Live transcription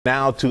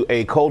Now to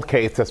a cold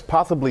case that's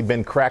possibly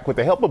been cracked with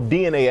the help of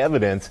DNA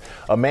evidence.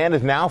 A man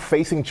is now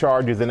facing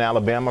charges in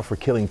Alabama for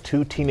killing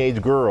two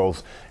teenage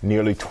girls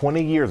nearly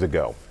 20 years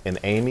ago. And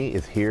Amy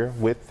is here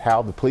with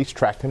how the police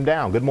tracked him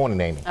down. Good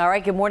morning, Amy. All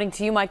right, good morning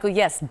to you, Michael.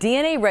 Yes,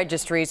 DNA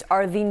registries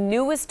are the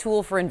newest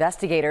tool for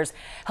investigators,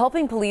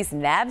 helping police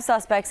nab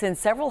suspects in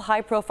several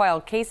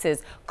high-profile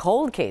cases,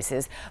 cold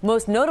cases.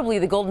 Most notably,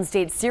 the Golden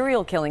State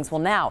serial killings.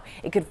 Well, now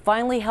it could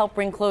finally help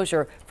bring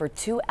closure for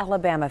two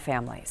Alabama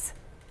families.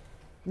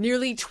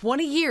 Nearly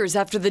 20 years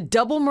after the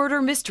double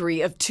murder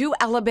mystery of two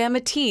Alabama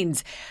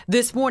teens,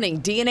 this morning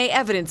DNA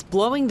evidence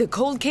blowing the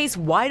cold case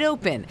wide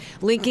open,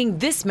 linking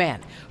this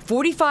man,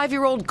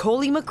 45-year-old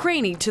Coley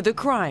McCraney, to the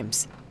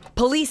crimes.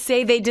 Police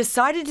say they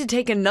decided to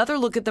take another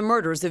look at the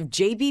murders of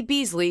J.B.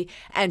 Beasley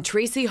and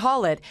Tracy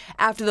Hallett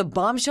after the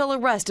bombshell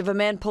arrest of a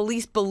man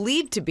police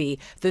believed to be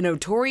the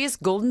notorious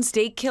Golden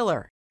State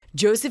Killer.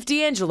 Joseph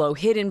DeAngelo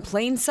hid in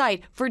plain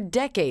sight for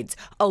decades,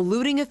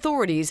 eluding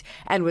authorities,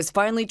 and was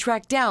finally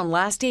tracked down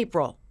last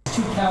April.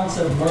 2 counts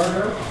of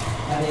murder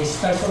and a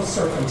special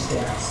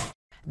circumstance.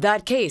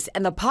 That case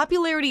and the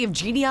popularity of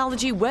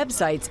genealogy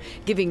websites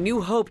giving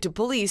new hope to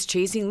police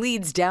chasing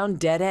leads down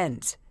dead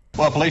ends.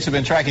 Well, police have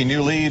been tracking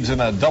new leads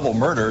in a double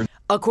murder.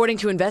 According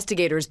to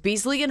investigators,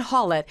 Beasley and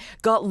Hallett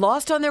got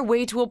lost on their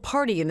way to a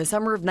party in the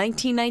summer of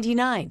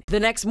 1999. The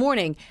next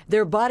morning,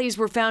 their bodies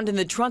were found in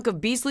the trunk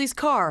of Beasley's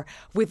car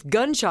with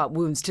gunshot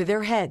wounds to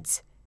their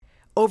heads.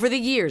 Over the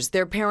years,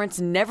 their parents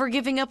never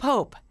giving up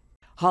hope.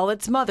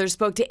 Hallett's mother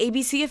spoke to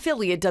ABC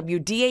affiliate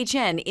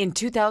WDHN in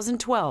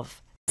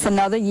 2012. It's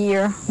another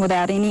year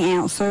without any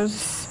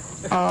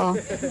answers.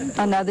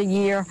 Another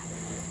year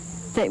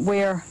that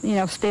we're,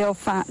 still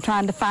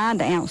trying to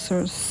find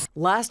answers.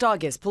 Last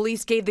August,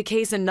 police gave the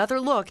case another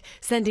look,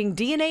 sending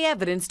DNA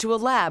evidence to a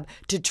lab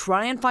to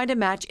try and find a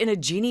match in a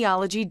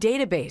genealogy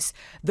database.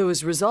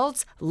 Those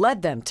results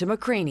led them to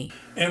McCraney.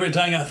 Every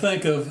time I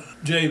think of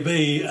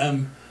JB,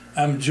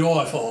 I'm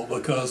joyful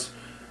because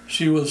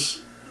she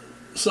was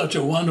such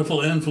a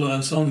wonderful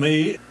influence on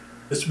me.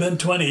 It's been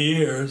 20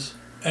 years,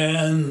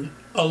 and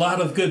a lot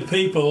of good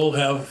people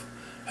have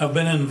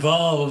been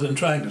involved in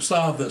trying to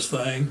solve this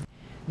thing.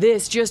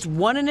 This just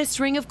one in a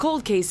string of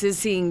cold cases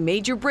seeing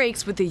major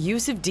breaks with the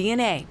use of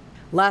DNA.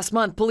 Last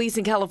month, police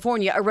in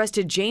California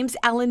arrested James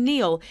Allen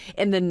Neal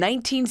in the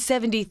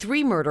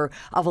 1973 murder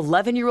of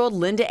 11-year-old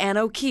Linda Ann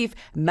O'Keefe,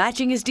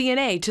 matching his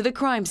DNA to the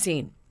crime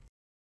scene.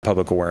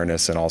 Public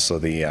awareness and also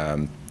the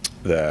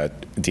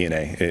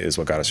DNA is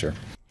what got us here.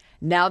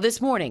 Now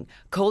this morning,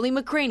 Coley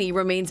McCraney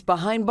remains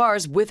behind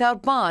bars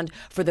without bond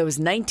for those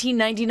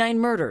 1999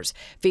 murders,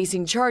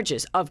 facing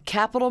charges of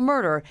capital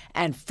murder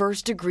and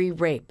first-degree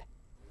rape.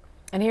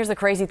 And here's the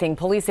crazy thing.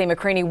 Police say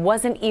McCraney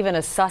wasn't even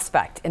a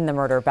suspect in the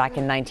murder back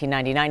in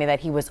 1999 and that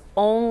he was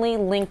only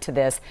linked to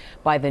this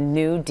by the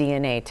new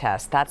DNA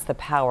test. That's the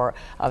power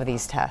of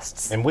these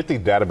tests. And with these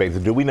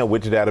databases, do we know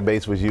which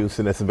database was used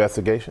in this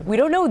investigation? We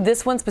don't know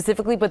this one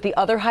specifically, but the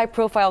other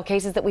high-profile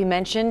cases that we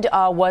mentioned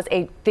was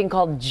a thing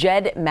called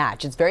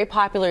GEDmatch. It's very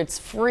popular. It's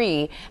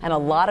free, and a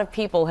lot of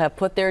people have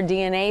put their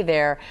DNA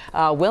there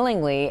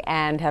willingly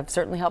and have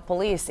certainly helped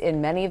police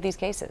in many of these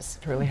cases.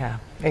 Really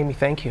have. Amy,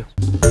 thank you.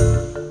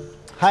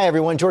 Hi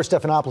everyone, George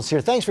Stephanopoulos here.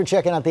 Thanks for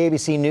checking out the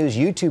ABC News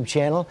YouTube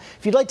channel.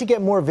 If you'd like to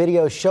get more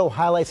videos, show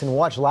highlights, and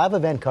watch live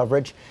event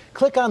coverage,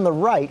 click on the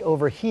right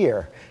over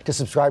here to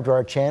subscribe to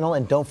our channel,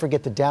 and don't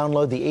forget to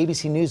download the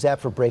ABC News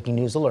app for breaking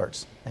news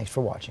alerts. Thanks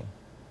for watching.